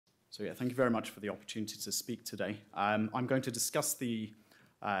So yeah, thank you very much for the opportunity to speak today. I'm going to discuss the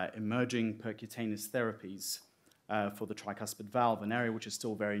emerging percutaneous therapies for the tricuspid valve, an area which is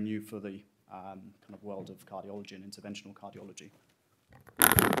still very new for the kind of world of cardiology and interventional cardiology.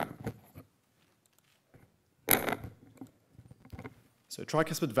 So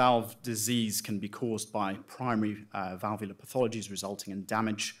tricuspid valve disease can be caused by primary valvular pathologies resulting in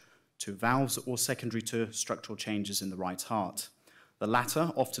damage to valves or secondary to structural changes in the right heart. The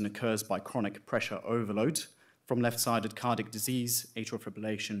latter often occurs by chronic pressure overload from left-sided cardiac disease, atrial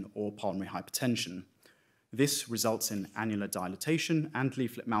fibrillation, or pulmonary hypertension. This results in annular dilatation and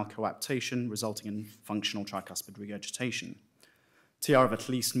leaflet malcoaptation, resulting in functional tricuspid regurgitation. TR of at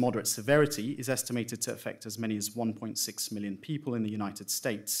least moderate severity is estimated to affect as many as 1.6 million people in the United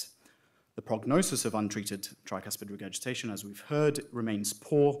States. The prognosis of untreated tricuspid regurgitation, as we've heard, remains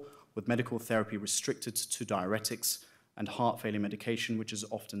poor, with medical therapy restricted to diuretics and heart failure medication, which is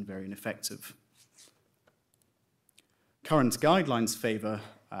often very ineffective. Current guidelines favor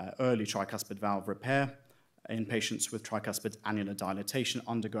early tricuspid valve repair in patients with tricuspid annular dilatation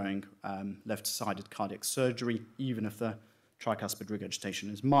undergoing left-sided cardiac surgery, even if the tricuspid regurgitation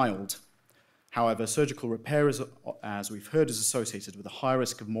is mild. However, surgical repair, as we've heard, is associated with a high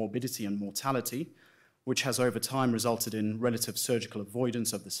risk of morbidity and mortality, which has over time resulted in relative surgical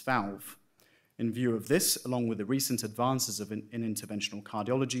avoidance of this valve. In view of this, along with the recent advances in interventional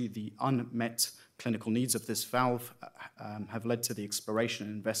cardiology, the unmet clinical needs of this valve have led to the exploration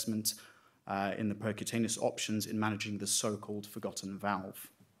and investment in the percutaneous options in managing the so-called forgotten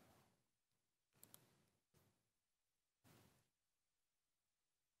valve.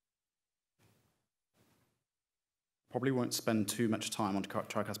 Probably won't spend too much time on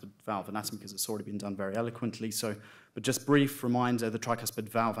tricuspid valve anatomy because it's already been done very eloquently. But just brief reminder, the tricuspid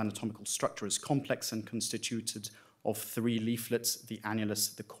valve anatomical structure is complex and constituted of three leaflets: the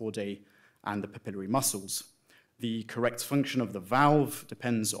annulus, the chordae, and the papillary muscles. The correct function of the valve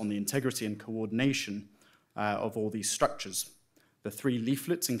depends on the integrity and coordination of all these structures. The three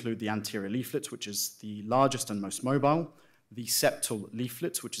leaflets include the anterior leaflet, which is the largest and most mobile, the septal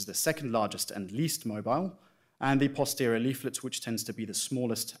leaflet, which is the second largest and least mobile, and the posterior leaflet, which tends to be the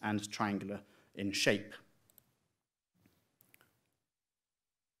smallest and triangular in shape.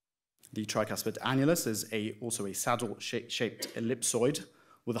 The tricuspid annulus is also a saddle-shaped ellipsoid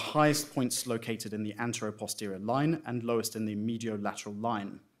with the highest points located in the anteroposterior line and lowest in the mediolateral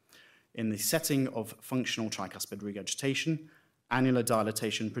line. In the setting of functional tricuspid regurgitation, annular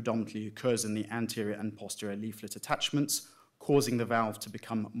dilatation predominantly occurs in the anterior and posterior leaflet attachments, causing the valve to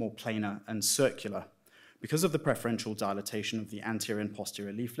become more planar and circular. Because of the preferential dilatation of the anterior and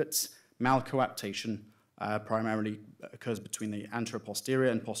posterior leaflets, malcoaptation primarily occurs between the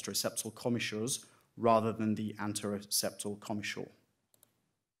anteroposterior and posteroseptal commissures rather than the anteroseptal commissure.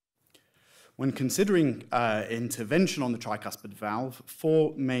 When considering intervention on the tricuspid valve,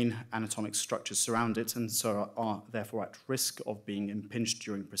 four main anatomic structures surround it and so are therefore at risk of being impinged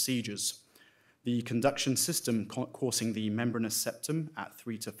during procedures. The conduction system coursing the membranous septum at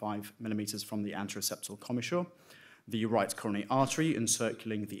 3 to 5 millimeters from the anteroseptal commissure, the right coronary artery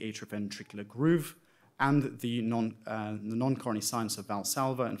encircling the atrioventricular groove, and the non-coronary sinus of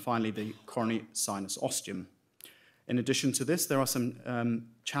Valsalva, and finally the coronary sinus ostium. In addition to this, there are some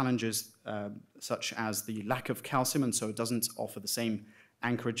challenges such as the lack of calcium, and so it doesn't offer the same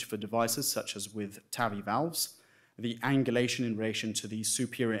anchorage for devices such as with TAVI valves, the angulation in relation to the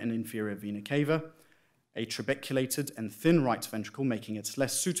superior and inferior vena cava, a trabeculated and thin right ventricle making it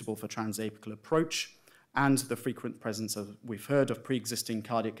less suitable for transapical approach, and the frequent presence of, we've heard, of pre-existing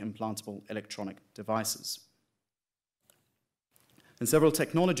cardiac implantable electronic devices. And several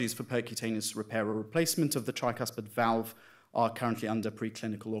technologies for percutaneous repair or replacement of the tricuspid valve are currently under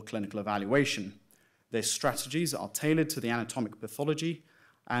preclinical or clinical evaluation. Their strategies are tailored to the anatomic pathology,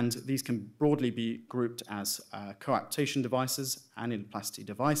 and these can broadly be grouped as coaptation devices, annuloplasty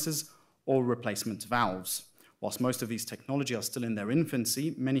devices, or replacement valves. Whilst most of these technologies are still in their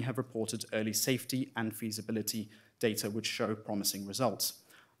infancy, many have reported early safety and feasibility data which show promising results.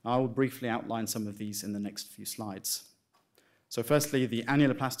 I will briefly outline some of these in the next few slides. So firstly, the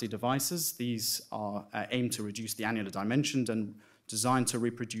annuloplasty devices. These are aimed to reduce the annular dimension and designed to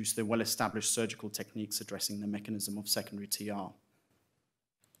reproduce the well-established surgical techniques addressing the mechanism of secondary TR.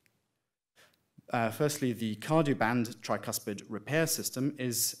 Firstly, the Cardioband tricuspid repair system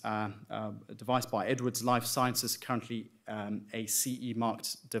is a device by Edwards Life Sciences, currently a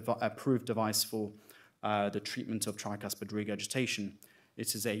CE-marked approved device for the treatment of tricuspid regurgitation.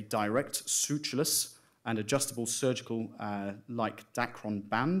 It is a direct, sutureless, and adjustable surgical like Dacron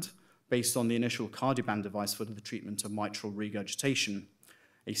band based on the initial Cardioband device for the treatment of mitral regurgitation.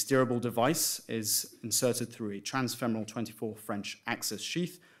 A steerable device is inserted through a transfemoral 24 French axis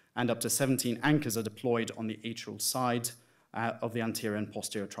sheath, and up to 17 anchors are deployed on the atrial side of the anterior and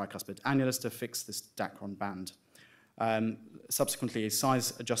posterior tricuspid annulus to fix this Dacron band. Subsequently, a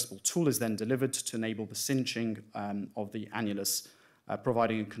size-adjustable tool is then delivered to enable the cinching of the annulus,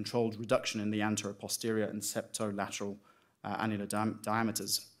 providing a controlled reduction in the anteroposterior and septolateral annular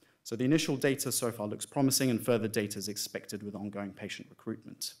diameters. So the initial data so far looks promising, and further data is expected with ongoing patient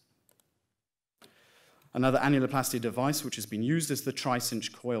recruitment. Another annuloplasty device which has been used is the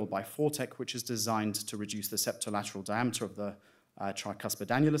Tri-Cinch coil by Fortec, which is designed to reduce the septolateral diameter of the tricuspid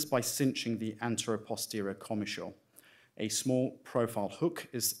annulus by cinching the anteroposterior commissure. A small profile hook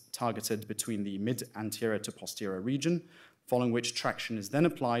is targeted between the mid-anterior to posterior region, following which traction is then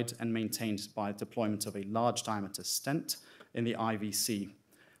applied and maintained by deployment of a large diameter stent in the IVC.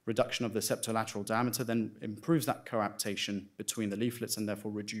 Reduction of the septolateral diameter then improves that coaptation between the leaflets and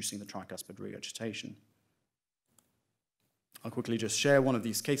therefore reducing the tricuspid regurgitation. I'll quickly just share one of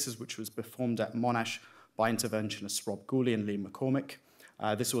these cases, which was performed at Monash by interventionists Rob Gooley and Lee McCormick.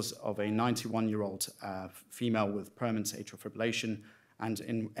 This was of a 91-year-old female with permanent atrial fibrillation and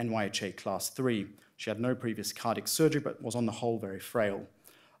in NYHA class 3. She had no previous cardiac surgery, but was on the whole very frail.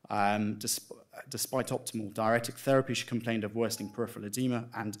 Despite optimal diuretic therapy, she complained of worsening peripheral edema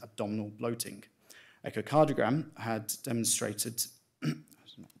and abdominal bloating. Echocardiogram had demonstrated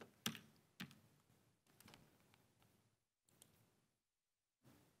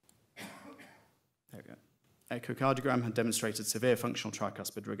Echocardiogram had demonstrated severe functional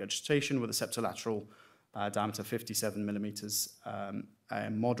tricuspid regurgitation with a septolateral diameter 57 millimeters,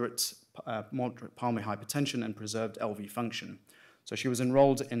 moderate pulmonary hypertension, and preserved LV function. So she was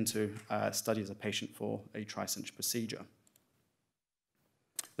enrolled into study as a patient for a Tri-Cinch procedure.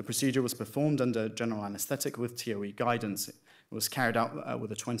 The procedure was performed under general anesthetic with TOE guidance. It was carried out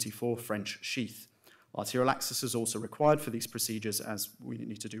with a 24 French sheath. Arterial access is also required for these procedures, as we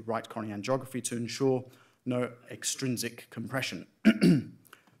need to do right coronary angiography to ensure no extrinsic compression.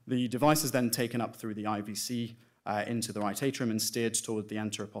 The device is then taken up through the IVC into the right atrium and steered toward the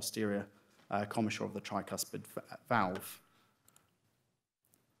anteroposterior commissure of the tricuspid valve.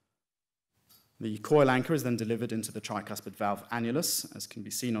 The coil anchor is then delivered into the tricuspid valve annulus, as can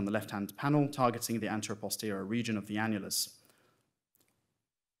be seen on the left-hand panel, targeting the anteroposterior region of the annulus.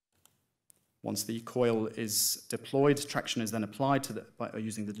 Once the coil is deployed, traction is then applied by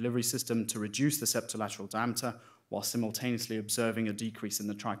using the delivery system to reduce the septolateral diameter while simultaneously observing a decrease in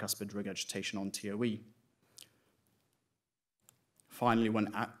the tricuspid regurgitation on TOE. Finally,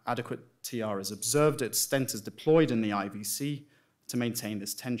 when adequate TR is observed, its stent is deployed in the IVC to maintain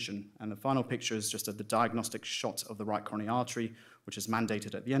this tension. And the final picture is just of the diagnostic shot of the right coronary artery, which is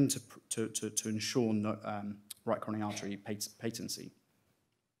mandated at the end to ensure right coronary artery patency.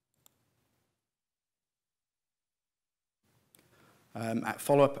 At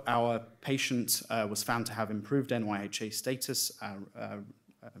follow-up, our patient was found to have improved NYHA status,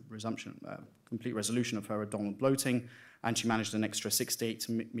 complete resolution of her abdominal bloating, and she managed an extra 68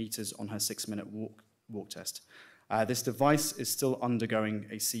 meters on her 6-minute walk test. This device is still undergoing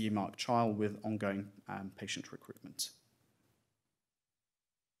a CE mark trial with ongoing patient recruitment.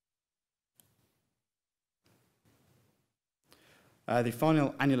 The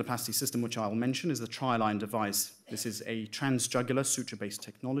final annuloplasty system which I'll mention is the Tri-Line device. This is a transjugular suture-based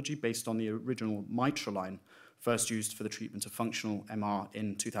technology based on the original mitral line, first used for the treatment of functional MR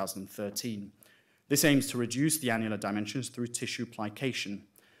in 2013. This aims to reduce the annular dimensions through tissue plication.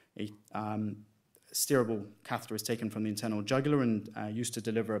 A steerable catheter is taken from the internal jugular and used to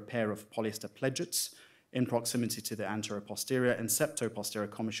deliver a pair of polyester pledgets in proximity to the anteroposterior and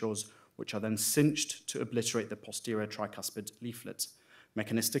septoposterior commissures, which are then cinched to obliterate the posterior tricuspid leaflet.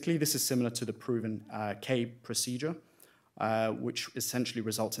 Mechanistically, this is similar to the proven K procedure, which essentially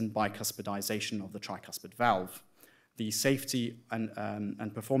results in bicuspidization of the tricuspid valve. The safety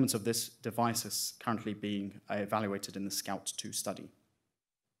and performance of this device is currently being evaluated in the SCOUT-2 study.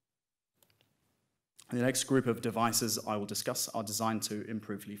 The next group of devices I will discuss are designed to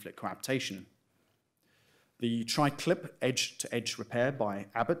improve leaflet coaptation. The Tri-Clip edge-to-edge repair by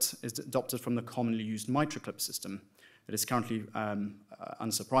Abbott is adopted from the commonly used MitraClip system. It is currently,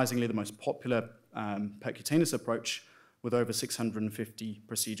 unsurprisingly, the most popular percutaneous approach with over 650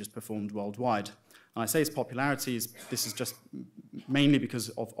 procedures performed worldwide. And I say its popularity this is just mainly because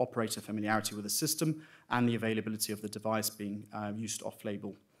of operator familiarity with the system and the availability of the device being used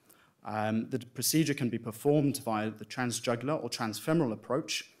off-label. The procedure can be performed via the transjugular or transfemoral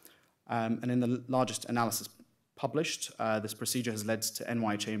approach, and in the largest analysis published, this procedure has led to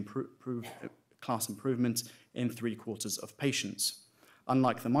NYHA class improvement in 3/4 of patients.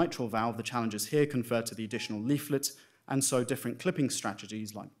 Unlike the mitral valve, the challenges here confer to the additional leaflet, and so different clipping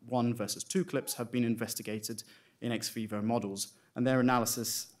strategies, like 1 versus 2 clips, have been investigated in ex vivo models. And their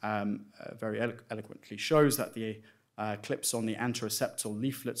analysis very eloquently shows that the clips on the anteroseptal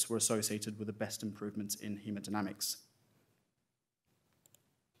leaflets were associated with the best improvements in hemodynamics.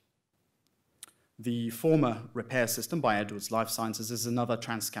 The former repair system by Edwards Life Sciences is another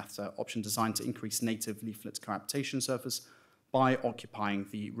transcatheter option designed to increase native leaflet coaptation surface by occupying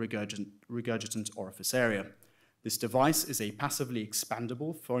the regurgitant orifice area. This device is a passively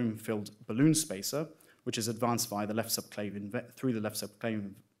expandable foam-filled balloon spacer, which is advanced via the left subclavian through the left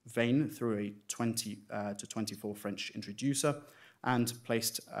subclavian vein through a 20 to 24 French introducer and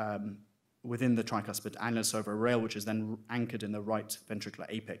placed within the tricuspid annulus over a rail, which is then anchored in the right ventricular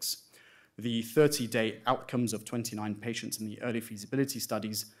apex. The 30-day outcomes of 29 patients in the early feasibility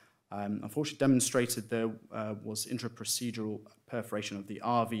studies unfortunately demonstrated there was intraprocedural perforation of the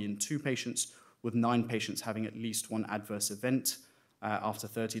RV in 2 patients, with 9 patients having at least 1 adverse event after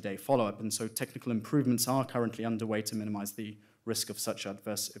 30-day follow-up. And so technical improvements are currently underway to minimize the risk of such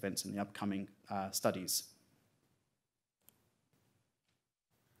adverse events in the upcoming studies.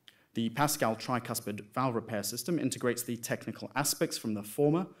 The Pascal tricuspid valve repair system integrates the technical aspects from the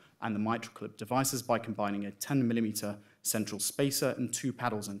former and the mitral clip devices by combining a 10mm central spacer and 2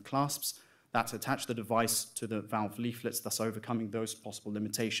 paddles and clasps that attach the device to the valve leaflets, thus overcoming those possible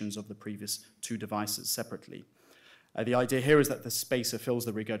limitations of the previous 2 devices separately. The idea here is that the spacer fills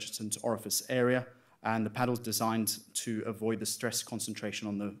the regurgitant orifice area, and the paddles designed to avoid the stress concentration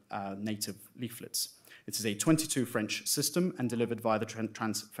on the native leaflets. It is a 22 French system and delivered via the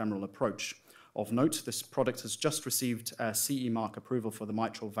transfemoral approach. Of note, this product has just received CE mark approval for the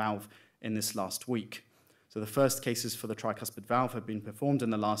mitral valve in this last week. So the first cases for the tricuspid valve have been performed in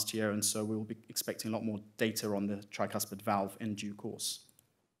the last year, and so we will be expecting a lot more data on the tricuspid valve in due course.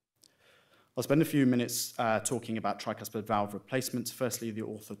 I'll spend a few minutes talking about tricuspid valve replacement. Firstly, the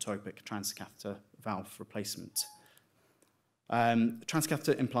orthotopic transcatheter valve replacement.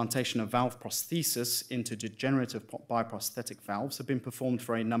 Transcatheter implantation of valve prosthesis into degenerative bioprosthetic valves have been performed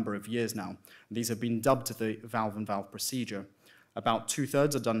for a number of years now. These have been dubbed the valve-in-valve procedure. About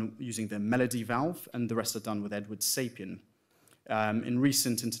 2/3 are done using the Melody valve, and the rest are done with Edwards Sapien. In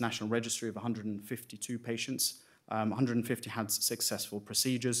recent international registry of 152 patients, 150 had successful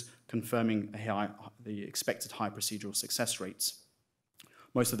procedures, confirming the expected high procedural success rates.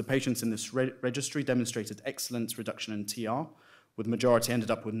 Most of the patients in this registry demonstrated excellent reduction in TR, with the majority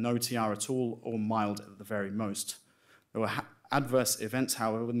ended up with no TR at all or mild at the very most. There were adverse events,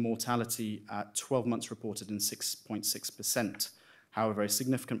 however, with mortality at 12 months reported in 6.6%. However, a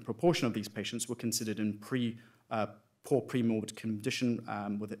significant proportion of these patients were considered in poor premorbid condition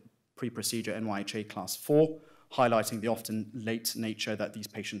with a pre-procedure NYHA class 4, highlighting the often late nature that these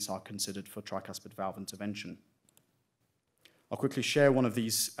patients are considered for tricuspid valve intervention. I'll quickly share one of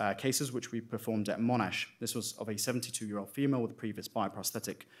these cases which we performed at Monash. This was of a 72-year-old female with a previous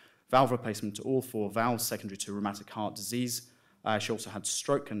bioprosthetic valve replacement to all 4 valves secondary to rheumatic heart disease. She also had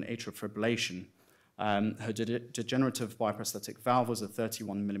stroke and atrial fibrillation. Her degenerative bioprosthetic valve was a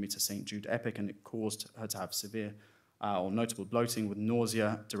 31mm St. Jude epic, and it caused her to have severe or notable bloating with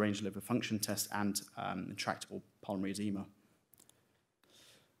nausea, deranged liver function test, and intractable pulmonary edema.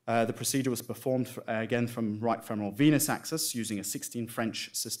 The procedure was performed, again, from right femoral venous access using a 16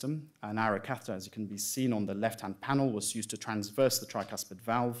 French system. A narrow catheter, as you can be seen on the left-hand panel, was used to transverse the tricuspid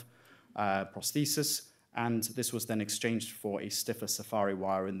valve prosthesis, and this was then exchanged for a stiffer safari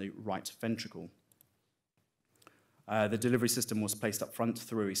wire in the right ventricle. The delivery system was placed up front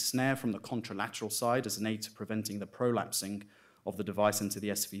through a snare from the contralateral side as an aid to preventing the prolapsing of the device into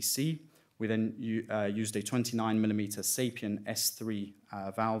the SVC. We then used a 29mm Sapien S3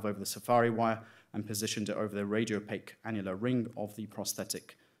 valve over the safari wire and positioned it over the radiopaque annular ring of the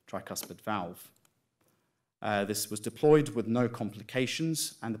prosthetic tricuspid valve. This was deployed with no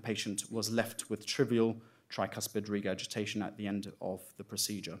complications, and the patient was left with trivial tricuspid regurgitation at the end of the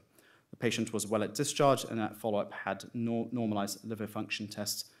procedure. The patient was well at discharge, and at follow-up had normalized liver function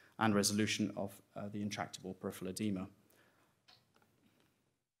tests and resolution of the intractable peripheral edema.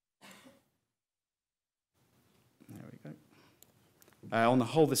 There we go. On the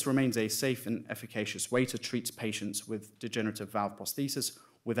whole, this remains a safe and efficacious way to treat patients with degenerative valve prosthesis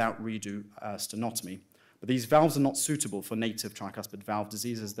without redo stenotomy. But these valves are not suitable for native tricuspid valve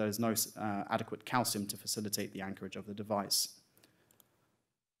disease, as there is no adequate calcium to facilitate the anchorage of the device.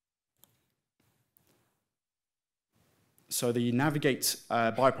 So the Navigate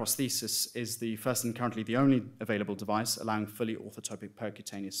bioprosthesis is the first and currently the only available device allowing fully orthotopic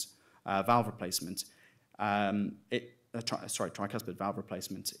percutaneous valve replacement. It tricuspid valve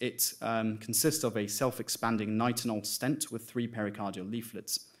replacement. It consists of a self-expanding nitinol stent with 3 pericardial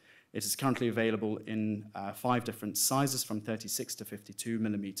leaflets. It is currently available in 5 different sizes from 36 to 52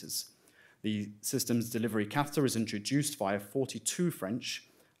 millimeters. The system's delivery catheter is introduced via 42 French,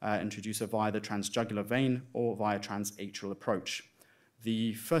 introducer via the transjugular vein or via transatrial approach.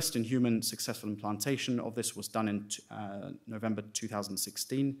 The first in human successful implantation of this was done in November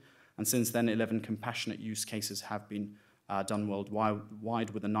 2016, and since then 11 compassionate use cases have been done worldwide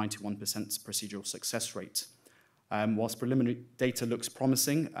with a 91% procedural success rate. Whilst preliminary data looks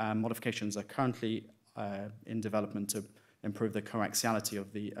promising, modifications are currently in development to improve the coaxiality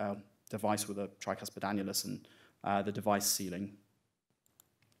of the device with a tricuspid annulus and the device sealing.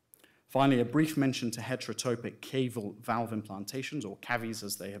 Finally, a brief mention to heterotopic caval valve implantations, or CAVIs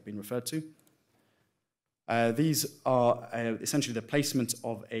as they have been referred to. These are essentially the placement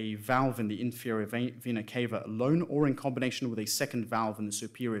of a valve in the inferior vena cava alone or in combination with a second valve in the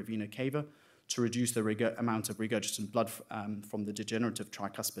superior vena cava to reduce the amount of regurgitant blood from the degenerative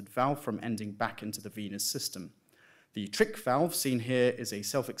tricuspid valve from ending back into the venous system. The trick valve seen here is a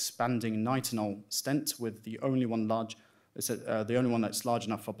self-expanding nitinol stent with the only one that's large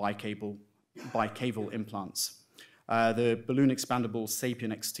enough for bicaval implants. The balloon expandable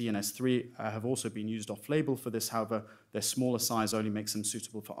Sapien XT and S3 have also been used off-label for this. However, their smaller size only makes them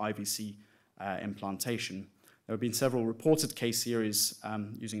suitable for IVC implantation. There have been several reported case series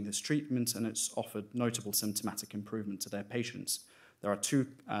using this treatment, and it's offered notable symptomatic improvement to their patients. There are 2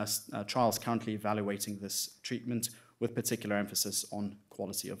 trials currently evaluating this treatment with particular emphasis on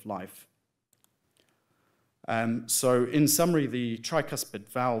quality of life. So in summary, the tricuspid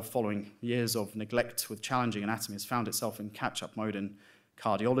valve, following years of neglect with challenging anatomy, has found itself in catch-up mode in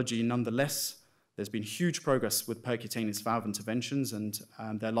cardiology. Nonetheless, there's been huge progress with percutaneous valve interventions, and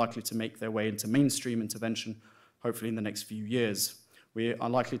they're likely to make their way into mainstream intervention, hopefully in the next few years. We are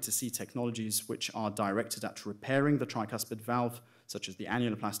likely to see technologies which are directed at repairing the tricuspid valve, such as the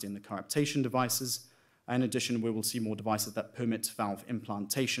annuloplasty and the coaptation devices. In addition, we will see more devices that permit valve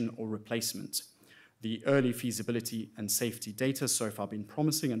implantation or replacement. The early feasibility and safety data so far been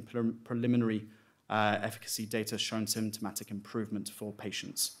promising, and preliminary efficacy data shown symptomatic improvement for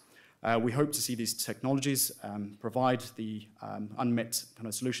patients. We hope to see these technologies provide the unmet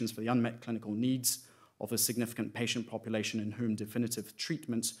solutions for the unmet clinical needs of a significant patient population in whom definitive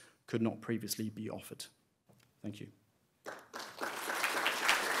treatments could not previously be offered. Thank you.